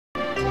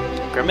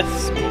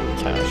Grimace's being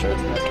captured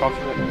and they're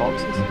talking about the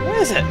boxes. What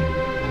is it?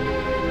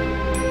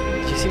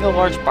 Did you see the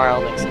large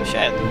barrel next to the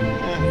shed?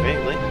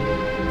 Vaguely.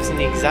 I've seen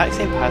the exact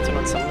same pattern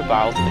on some of the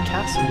barrels in the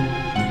castle.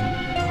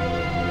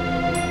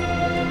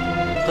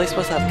 The place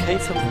must have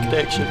quite some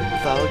connection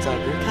with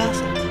Alexandria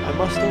Castle. I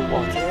must know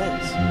what it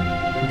is.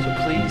 So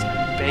please, I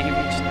beg of you,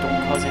 just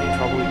don't cause any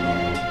trouble yet.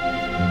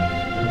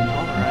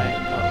 Alright,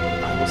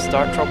 but I will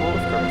start trouble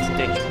if Grimace's in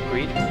danger.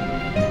 Agreed?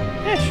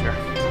 Yeah, sure.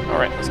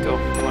 Alright, let's go.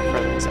 I'll look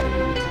further inside.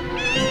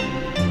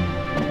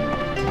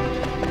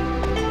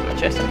 Is there a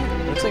chest in here?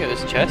 Looks like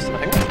there's a chest. I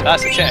think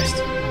that's a chest.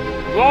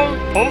 Whoa,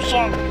 hold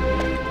on.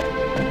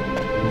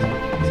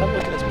 Let's have a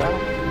look at this barrel.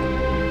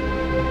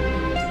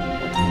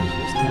 What did he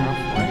use the barrel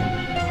for?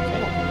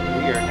 Kind of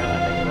weird now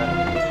that I think about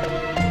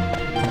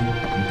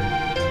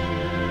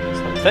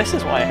it. So this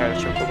is why I heard a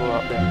chocobo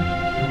up there.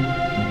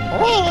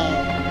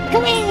 Whee! Go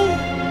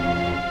away!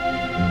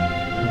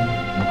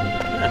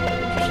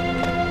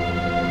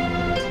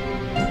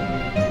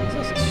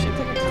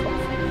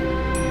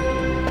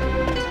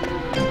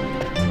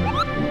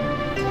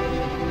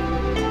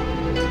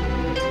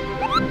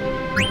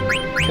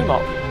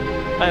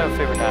 I have a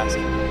favour to ask.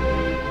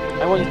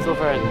 I want you to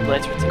deliver a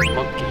letter to the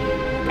monkey.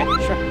 Okay,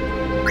 sure.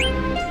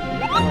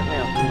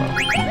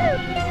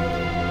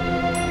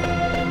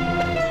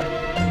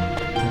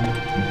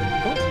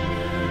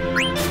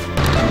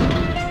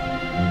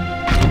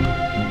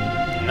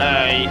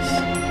 Nice.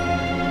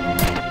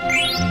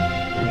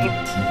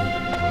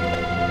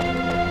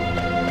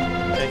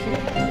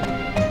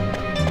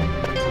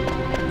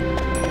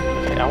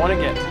 Okay, I want to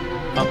get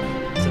up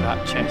to that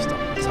chest on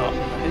the top.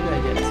 How do I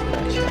get to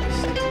that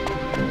chest?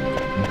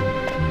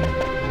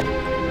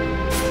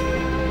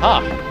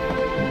 Ah!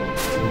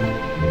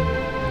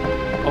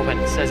 Open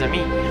sesame.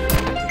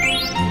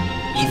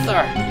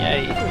 Ether!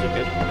 Yeah, ethers are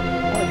good. I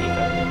like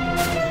ether.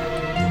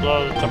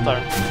 Whoa, jump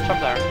down. Jump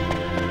down.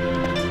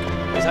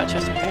 Is that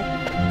chest okay?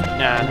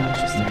 Nah, no, it's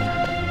just there.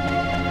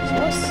 So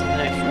what's the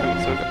next room?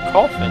 So we've got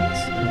coffins.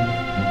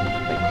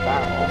 Big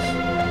barrels.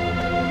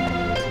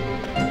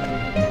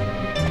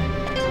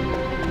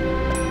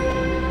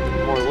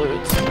 More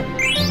loot.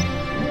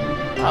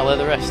 Ah,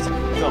 leather wrist.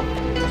 Cool.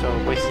 So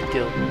wasted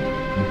gil.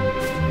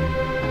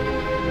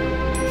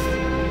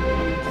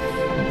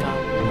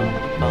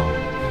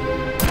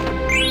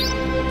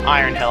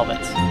 Iron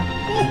helmets.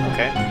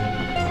 Okay. I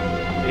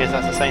guess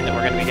that's a sign that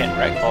we're going to be getting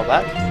Redclaw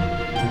back.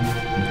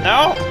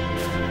 No!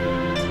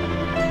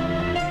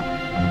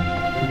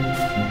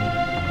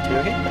 You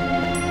okay?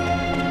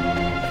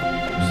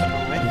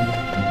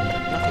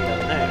 Nothing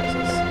down there. It's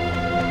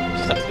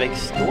just a big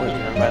storage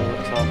room by the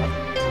looks of it.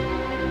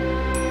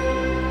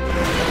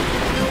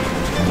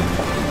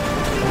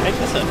 Hey,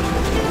 what's it?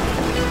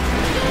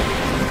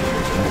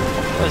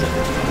 What is it?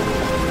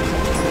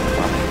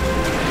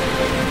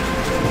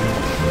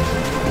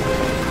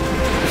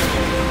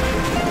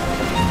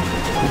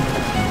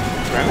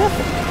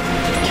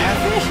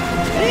 Catfish?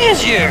 It is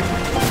you!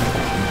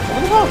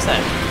 Open the box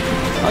then.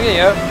 I'll get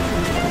you out.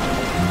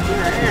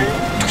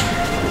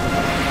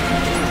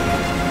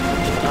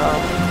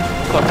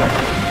 Look there.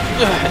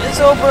 It's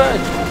open!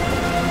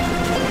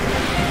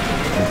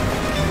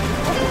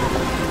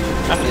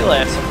 After you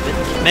left, some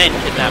men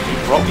kidnapped me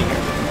and brought me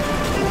here.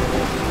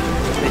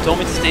 They told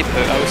me to stay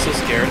put. I was so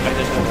scared I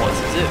didn't know what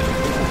to do.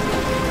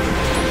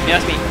 They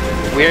asked me,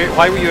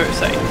 why were you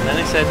outside? And then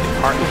I said the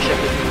cargo ship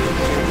is here.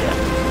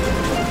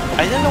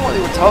 I didn't know what they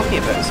were talking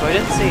about, so I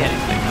didn't say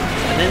anything.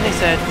 And then they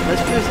said,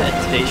 let's put it in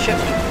today's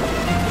shipment.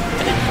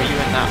 And then put you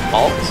in that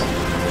box?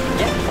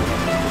 Yeah.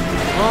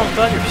 Well, I'm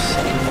glad you're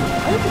safe.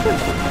 How did you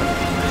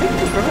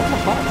Grimmett in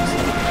the box?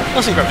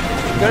 Listen, Grimmett,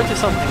 you gotta do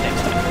something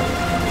next time.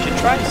 You should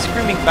try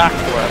screaming back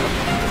to wherever.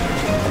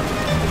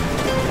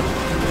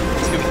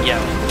 Screaming,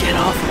 yeah, get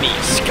off me,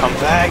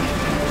 scumbag!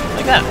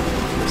 Like that.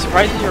 I'm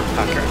surprised you're a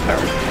packer of power.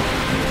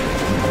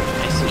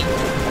 I see.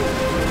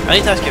 I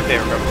need to ask you a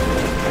favor, Grimmett.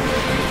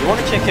 You want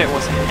to check out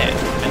what's ahead.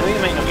 I know you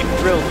might not be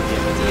thrilled with the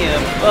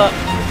idea, but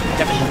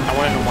definitely I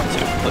want to know what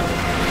to. Look,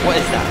 what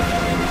is that?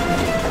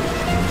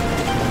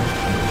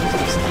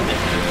 Something steaming.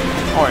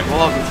 Alright,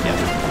 we'll all go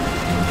together.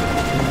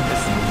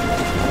 This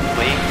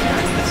wave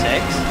carries this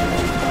eggs.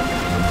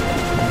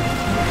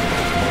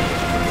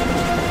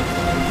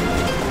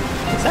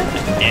 Is that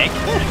an egg?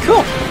 Yeah,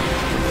 cool!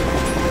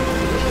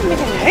 You're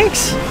making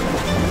eggs?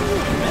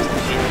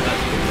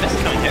 Mist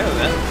coming out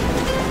of it.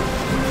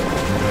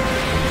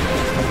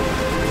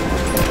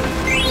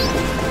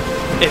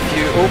 If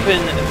you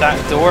open that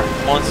door,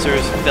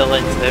 monsters fill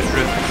into this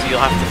room, so you'll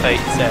have to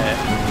fight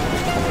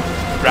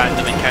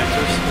random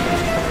encounters.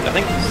 I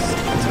think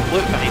there's a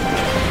loot behind me.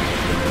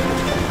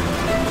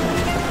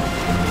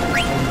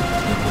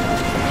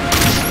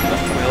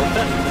 Can we open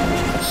it?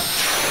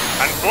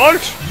 And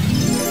blood!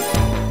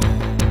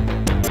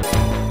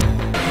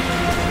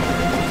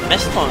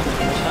 Mist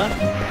monsters, huh?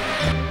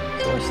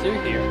 What's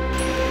through here?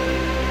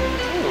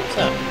 Oh, what's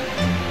that?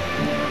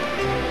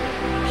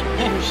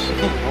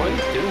 What are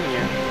you doing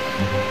here?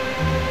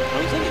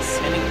 Looks like it's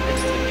sending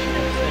mist to the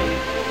thing.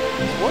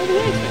 What are the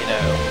eggs made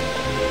out of?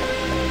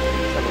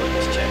 Let's have a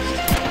look.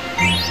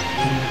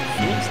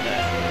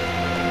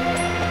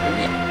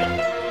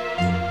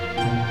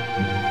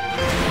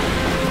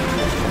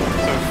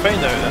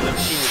 found out that I've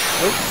seen.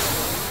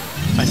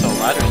 Oh, I saw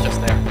ladders just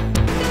there.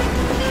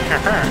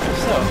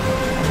 So,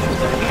 what's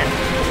down here?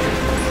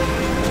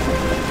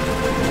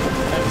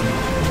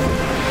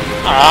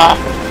 Ah!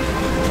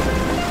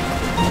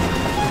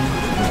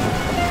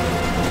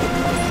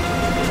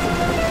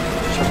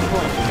 Chocobo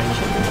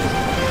infection?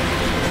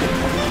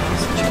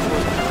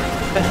 Chocobo's power.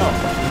 What the hell?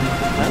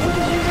 Why would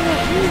you use that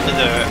here to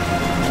do it?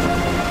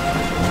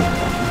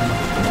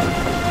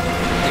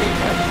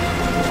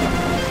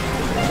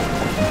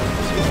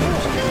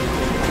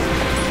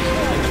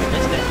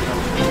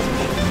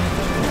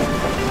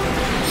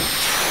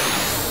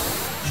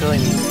 Silly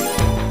me.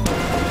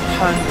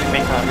 How do we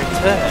make our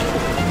return?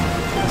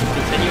 Let's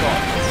continue on.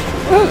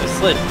 Ooh, it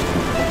slid.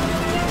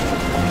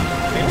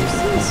 Maybe it's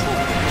still slid.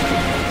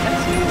 Can't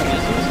see anything,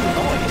 it's losing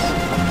noise.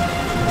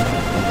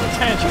 It's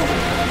kind of chocobo.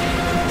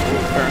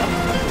 Fair enough.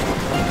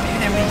 Maybe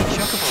they're making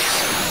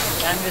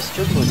chocobos. Canvas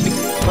chocobos, big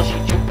plushy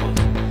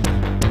chocobos.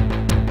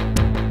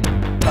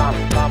 Bam,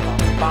 bam, bam,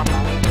 bam,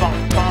 bam,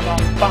 bam, bam,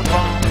 bam,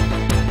 bam.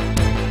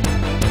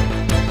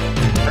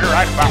 Be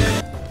right back.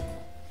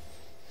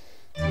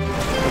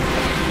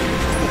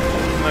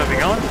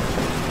 Moving on.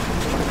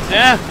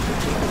 Yeah.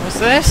 What's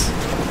this?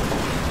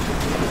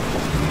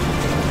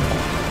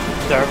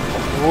 There.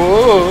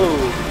 Whoa.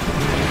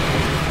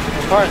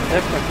 Quite a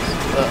difference,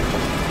 but.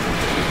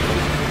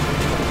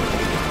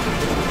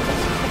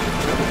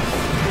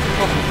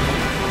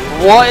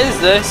 What is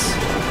this?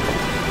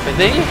 Are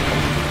they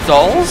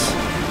dolls?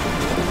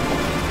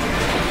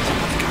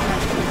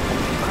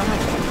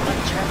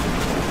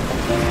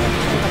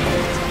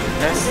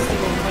 This is the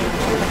only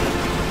one.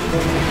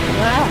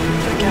 Wow,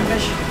 the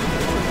catfish.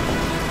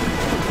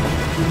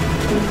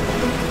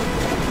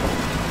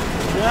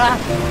 Ah.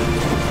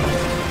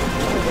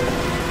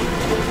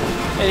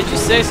 Hey, did you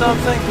say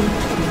something?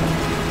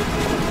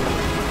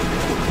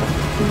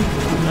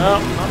 No,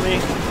 not me.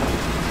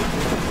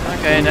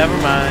 Okay, never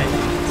mind.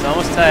 It's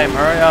almost time.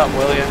 Hurry up,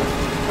 will you? I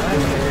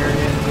hear you.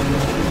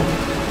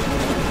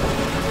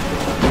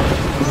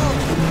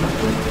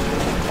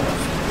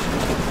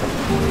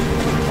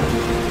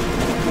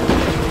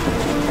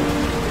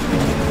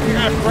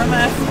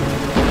 Grimace.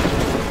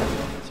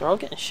 So we're all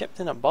getting shipped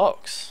in a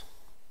box.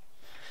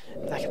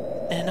 Like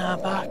in a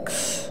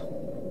box.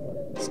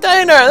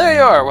 Steiner, there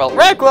you are! Well,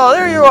 Rackwell,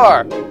 there you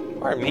are!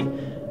 Pardon me.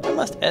 I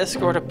must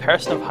escort a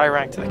person of high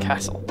rank to the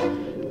castle.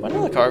 When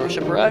will the cargo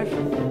ship arrive?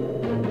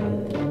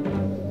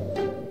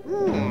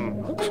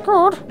 Looks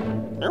good.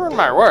 You're in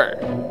my way.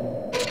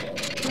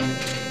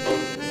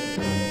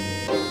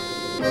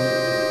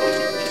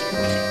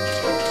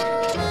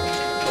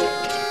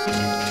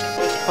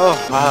 Oh,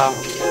 wow.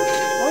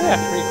 Oh yeah,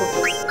 pretty cool.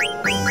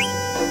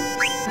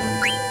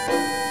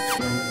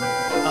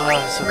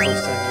 Oh, so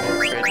close to a new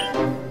grid.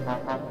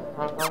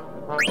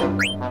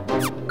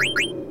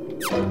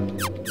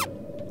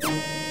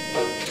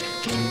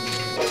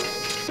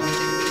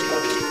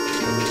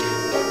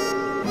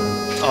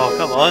 Oh,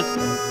 come on.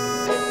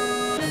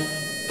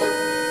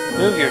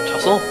 Move your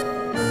tussle.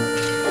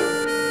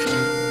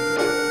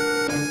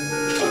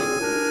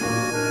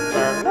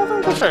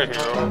 Nothing to say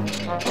here.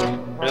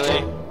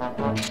 Really?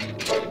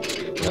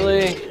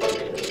 Really?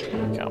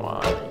 Come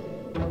on.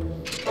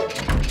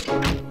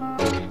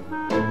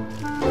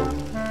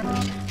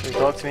 Will you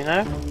talk to me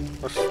now?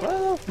 The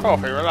smell of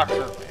coffee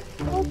relaxes me.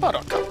 Oh,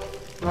 buttercup.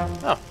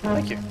 Oh,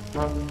 thank you.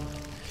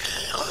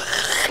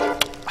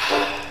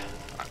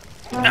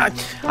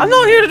 I'm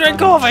not here to drink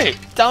coffee!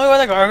 Tell me when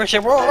the cargo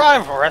ship will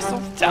arrive, or else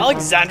the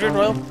Alexandrian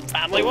royal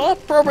family will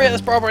appropriate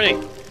this property.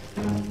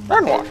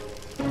 Then what?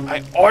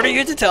 I order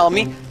you to tell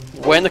me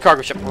when the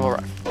cargo ship will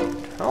arrive.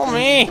 Tell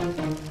me.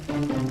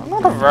 I'm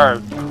not a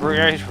very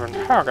creative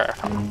interrogator.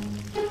 I'm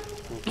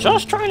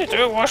just trying to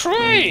do what's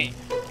right.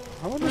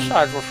 Who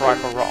decides what's right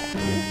or wrong?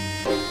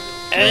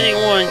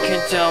 Anyone can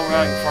tell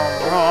right from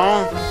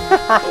wrong.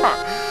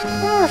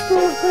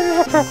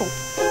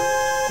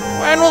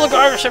 When will the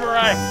cargo ship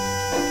arrive?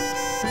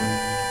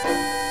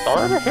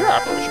 Sorry to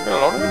hear. We should be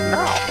loading it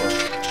now.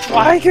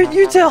 Why could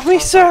you tell me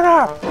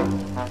sooner?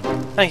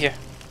 Thank you.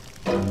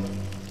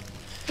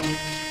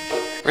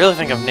 I really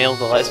think I've nailed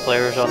the Let's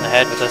Players on the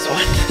head with this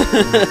one.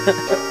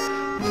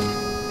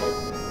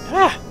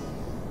 Ah!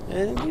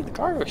 Indeed, the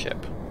cargo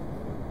ship.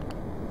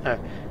 Now,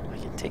 I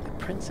can take the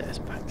princess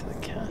back to the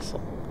castle.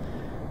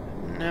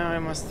 Now I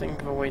must think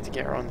of a way to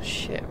get her on the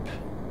ship.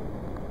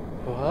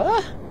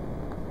 What?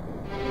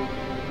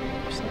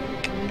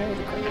 Something coming out of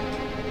the ground.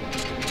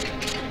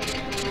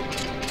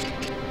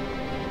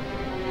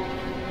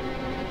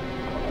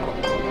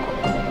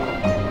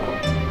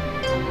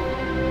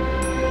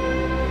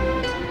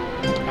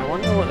 I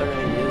wonder what they're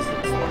going to use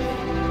them for.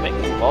 Maybe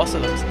there's lots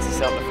of them since they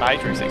set up the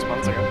factory 6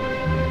 months ago.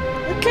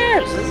 Who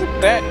cares? This is a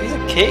piece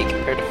of cake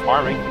compared to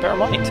farming. Better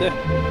money too.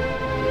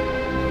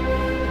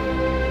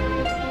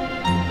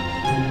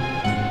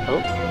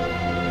 Oh.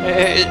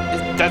 Is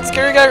that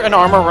scary guy in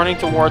armor running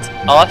towards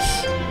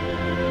us?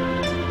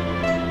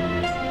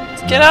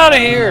 Let's get out of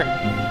here!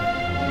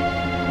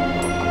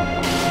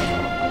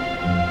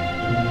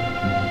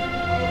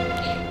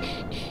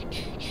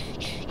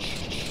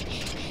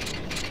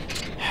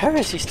 How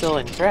is he still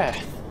in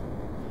breath?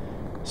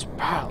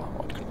 Sparrow,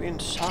 what could be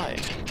inside?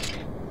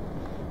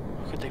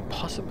 What could they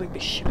possibly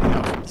be shipping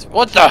out from this?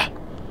 What the?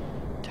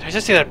 Did I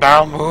just see that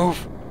barrel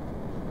move?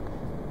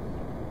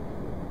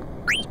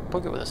 Let's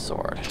poke it with a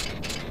sword.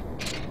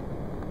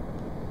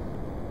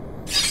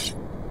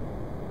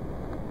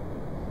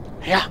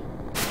 Yeah.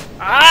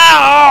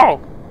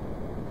 Ow!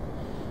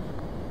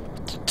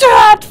 What did you do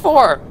that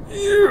for?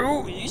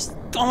 You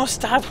almost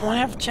stabbed one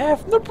half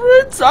Jeff, the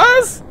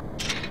princess!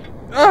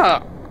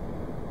 Ugh.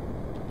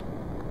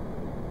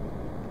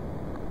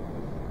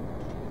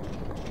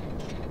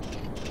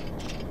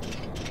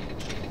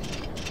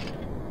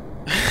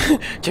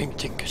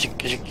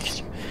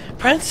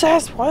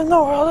 Princess, what in the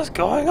world is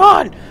going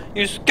on?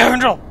 You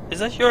scoundrel! Is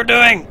that your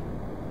doing?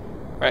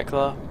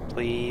 Reckla,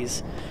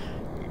 please.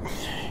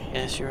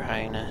 Yes, your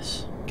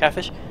highness.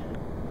 Catfish,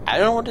 I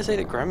don't know what to say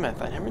to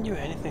Grimmuth. I never knew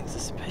anything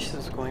suspicious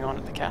was going on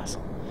at the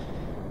castle.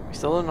 We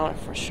still don't know it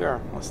for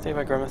sure. Let's stay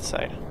by Grimmuth's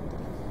side.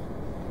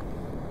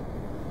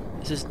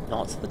 This is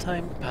not the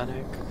time to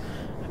panic.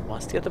 I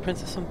must get the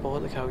princess on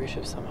board the cargo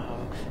ship somehow,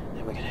 and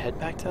then we can head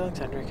back to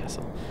Alexandria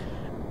Castle.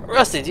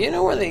 Rusty, do you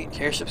know where the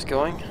airship's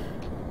going?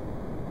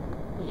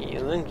 Yeah,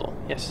 Lindblom.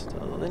 Yes, to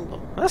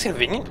Lindblom. That's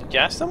convenient. Did you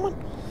ask someone?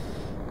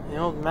 The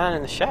old man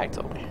in the shack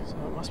told me, so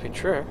it must be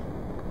true.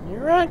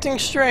 You're acting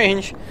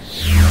strange.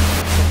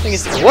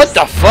 What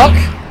the fuck?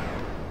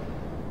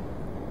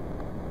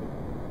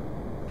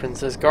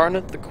 Princess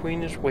Garnet, the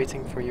queen is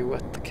waiting for you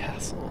at the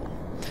castle.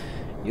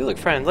 You look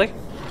friendly.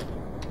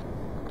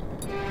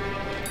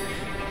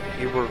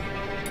 You were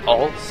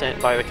all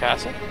sent by the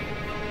castle?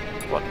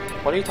 What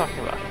are you talking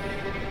about?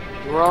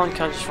 You were all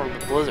unconscious from the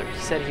blizzard. He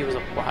said he was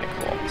a Black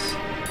Waltz.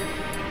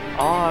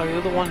 Ah,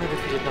 you're the one who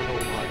defeated number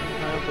 1.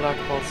 I'm Black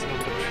Waltz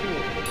number 2.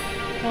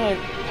 My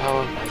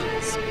power, magic,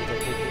 and speed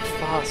have made me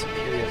far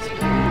superior to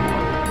number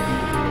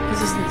 1.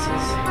 Resistance is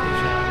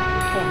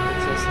come,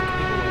 princess, the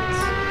queen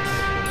waits.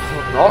 I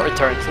will not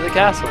return to the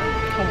castle.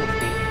 Come with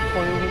me,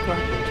 or you will be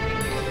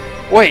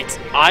granted. Wait,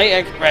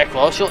 I,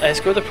 Reckla, shall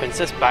escort the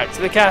princess back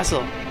to the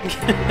castle. You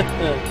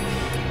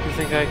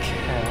think I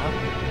care?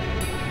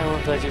 I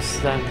won't let you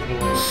stand in the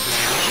way of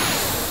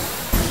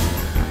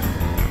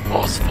my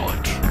boss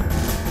fight.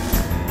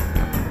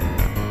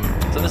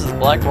 So this is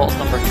Black Waltz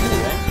number 2,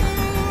 right?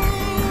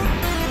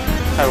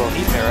 How will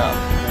he pair up? I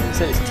mean, he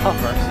said he's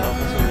tougher, so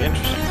this will be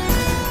interesting.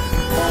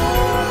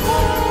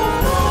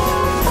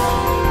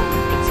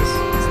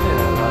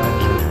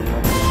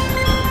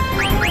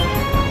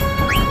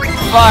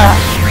 Fire!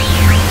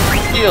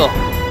 Heal!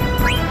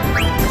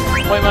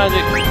 White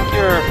magic,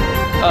 cure,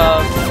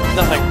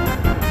 nothing.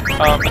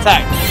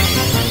 Attack!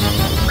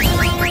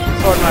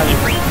 Sword magic,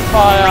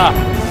 fire!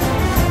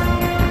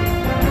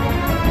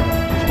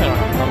 I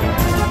don't know.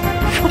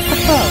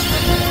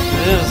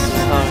 This is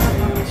how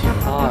you use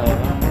fire.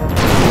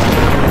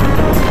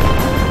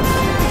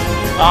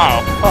 Ow,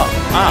 fuck,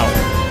 ow.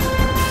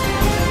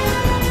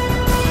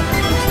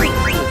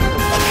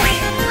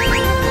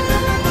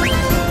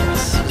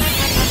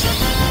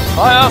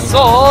 Fire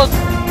sword!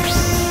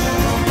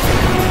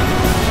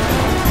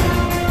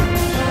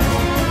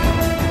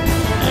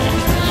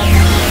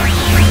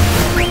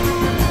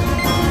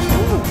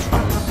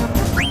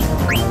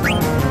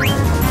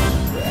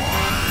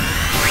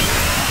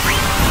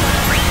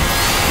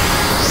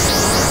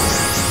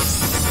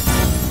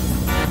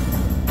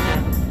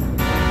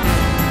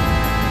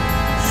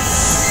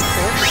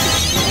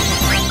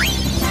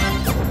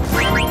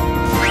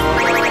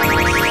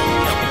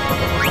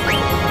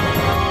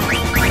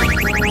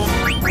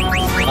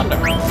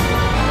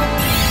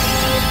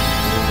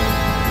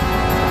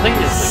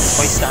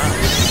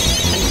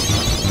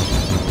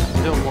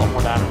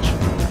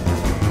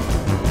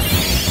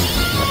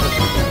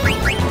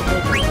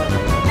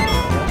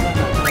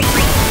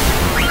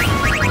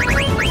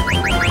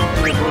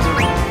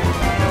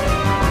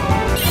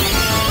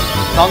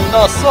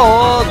 Thunder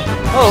sword!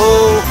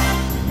 Oh!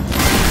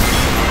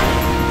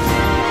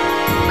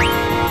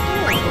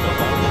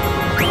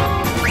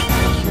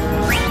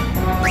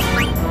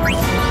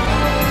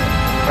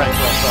 Right,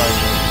 well, sorry.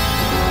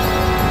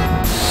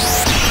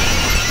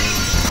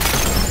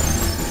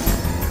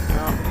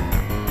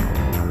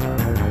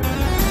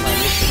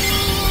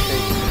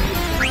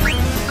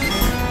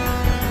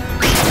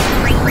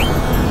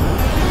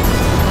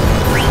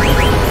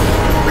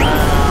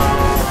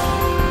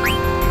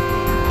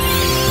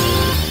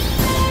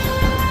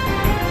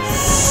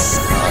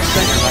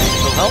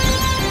 Help?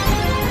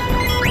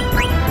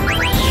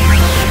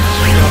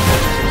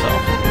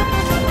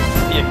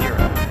 Be a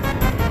hero.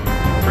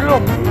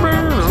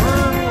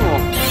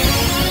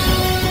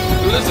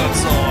 Lizard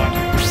sword.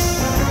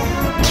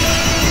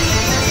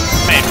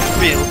 Made with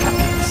real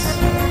cupcakes.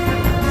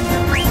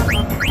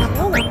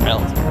 Only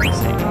relatively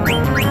safe.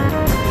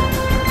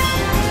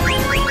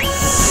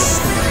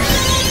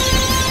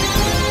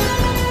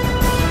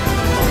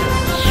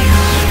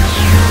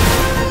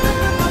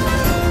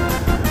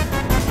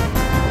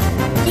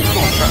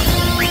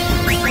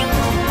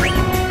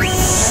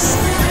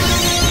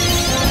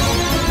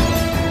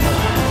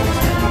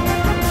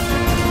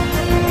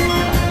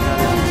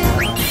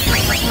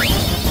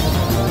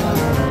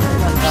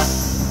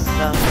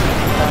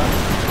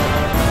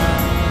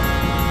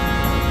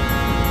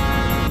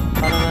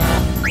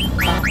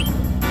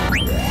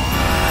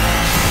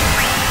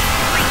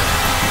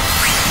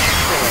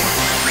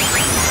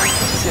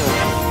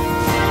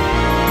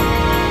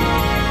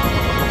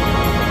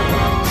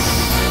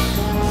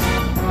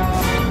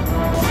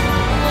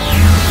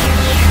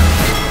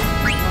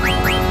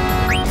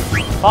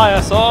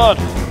 fire sword!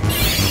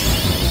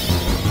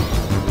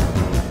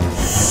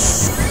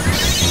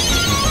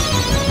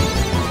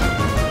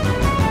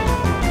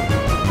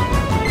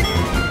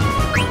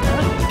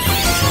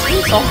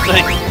 Do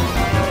something!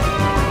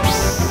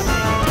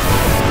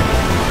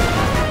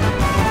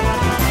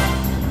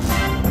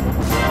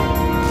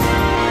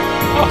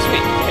 Oh,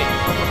 sweet. Hey.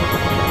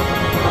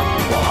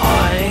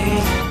 Why?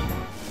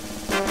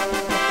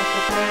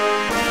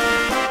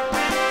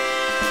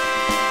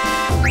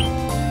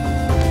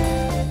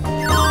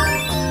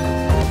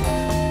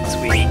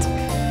 Sweet.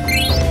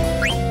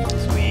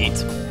 Sweet.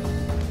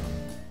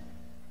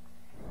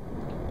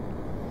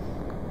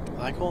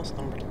 Lycos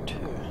number 2.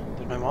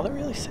 Did my mother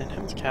really send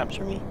him to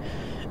capture me?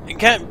 It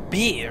can't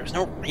be. There's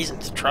no reason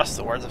to trust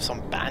the words of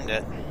some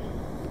bandit.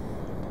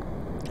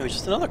 It was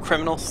just another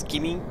criminal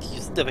scheming to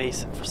use the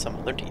device for some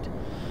other deed.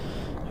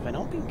 Have I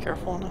not been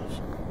careful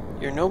enough?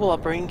 Your noble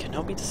upbringing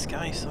cannot be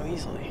disguised so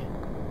easily.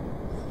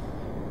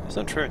 It's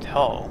not true at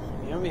all.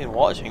 You haven't been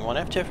watching. One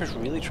FTF is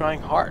really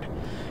trying hard.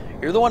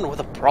 You're the one with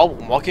a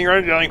problem, walking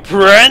around yelling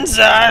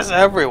 "Princess"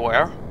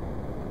 everywhere.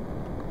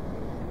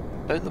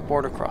 About the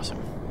border crossing.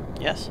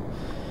 Yes.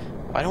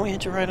 Why don't we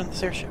hitch a ride on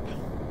this airship?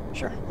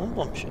 Sure,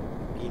 Lindblom should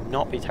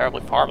not be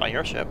terribly far by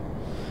your ship.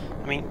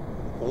 I mean,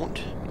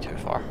 won't be too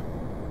far.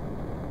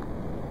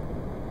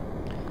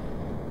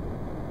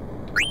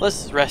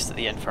 Let's rest at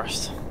the inn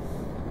first.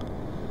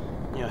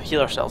 You know,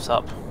 heal ourselves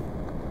up.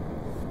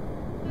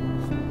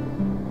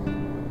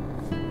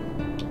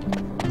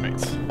 Right.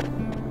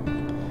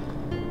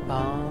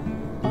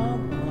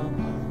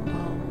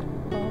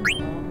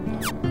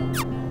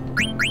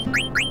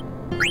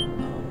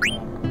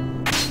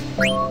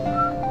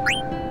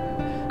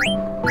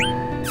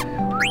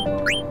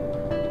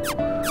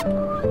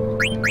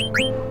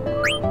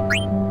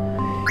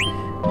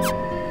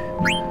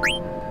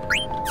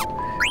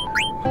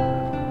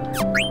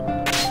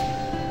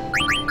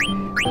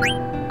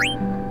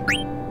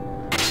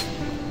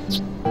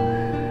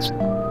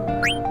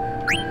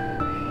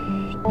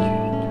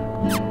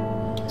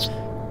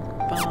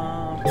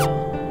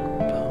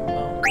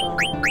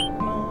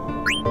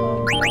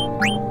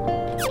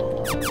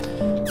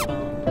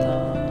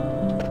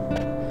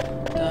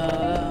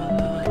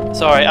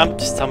 Sorry, I'm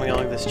just humming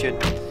along this tune.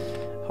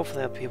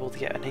 Hopefully I'll be able to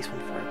get a nice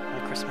one for my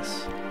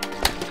Christmas.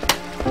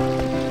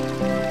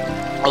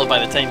 Although by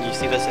the time you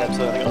see this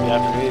episode, I think it'll be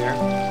after New Year.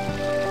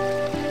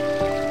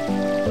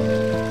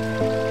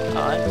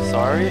 I'm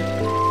sorry. I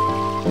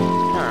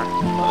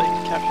thought I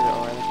captured it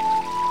already.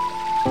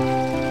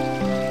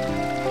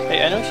 Hey,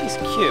 I know she's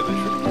cute, but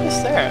she's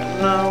just there.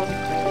 No, the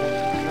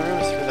room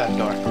is through that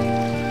door.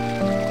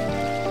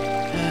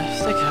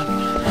 Stay calm.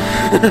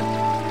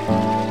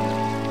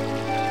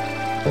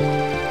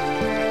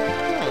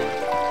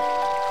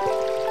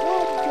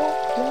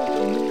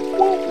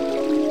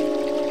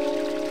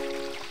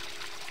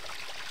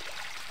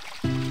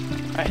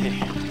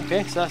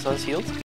 Okay, so that's us healed.